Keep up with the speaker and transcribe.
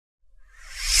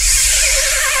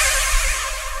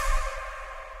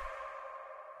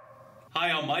Hi,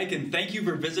 I'm Mike, and thank you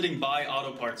for visiting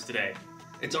BuyAutoParts today.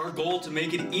 It's our goal to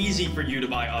make it easy for you to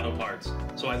buy auto parts.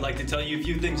 So I'd like to tell you a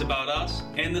few things about us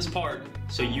and this part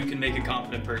so you can make a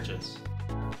confident purchase.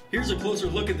 Here's a closer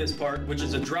look at this part, which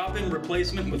is a drop-in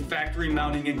replacement with factory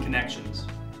mounting and connections.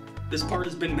 This part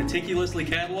has been meticulously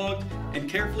cataloged and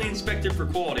carefully inspected for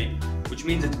quality, which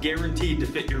means it's guaranteed to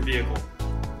fit your vehicle.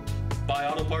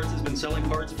 BuyAutoParts has been selling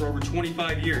parts for over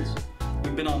 25 years.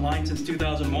 We've been online since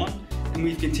 2001, and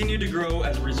we've continued to grow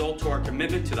as a result to our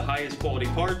commitment to the highest quality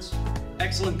parts,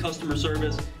 excellent customer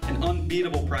service, and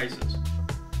unbeatable prices.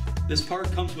 This part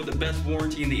comes with the best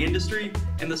warranty in the industry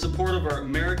and the support of our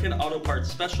American Auto Parts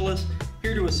specialists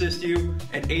here to assist you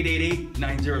at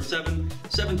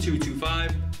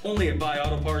 888-907-7225, only at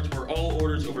BuyAutoParts, where all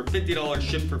orders over $50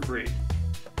 ship for free.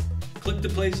 Click to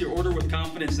place your order with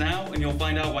confidence now, and you'll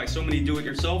find out why so many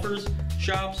do-it-yourselfers,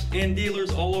 shops, and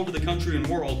dealers all over the country and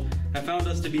world have found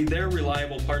us to be their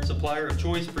reliable part supplier of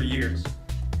choice for years.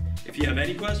 If you have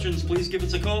any questions, please give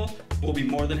us a call. We'll be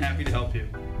more than happy to help you.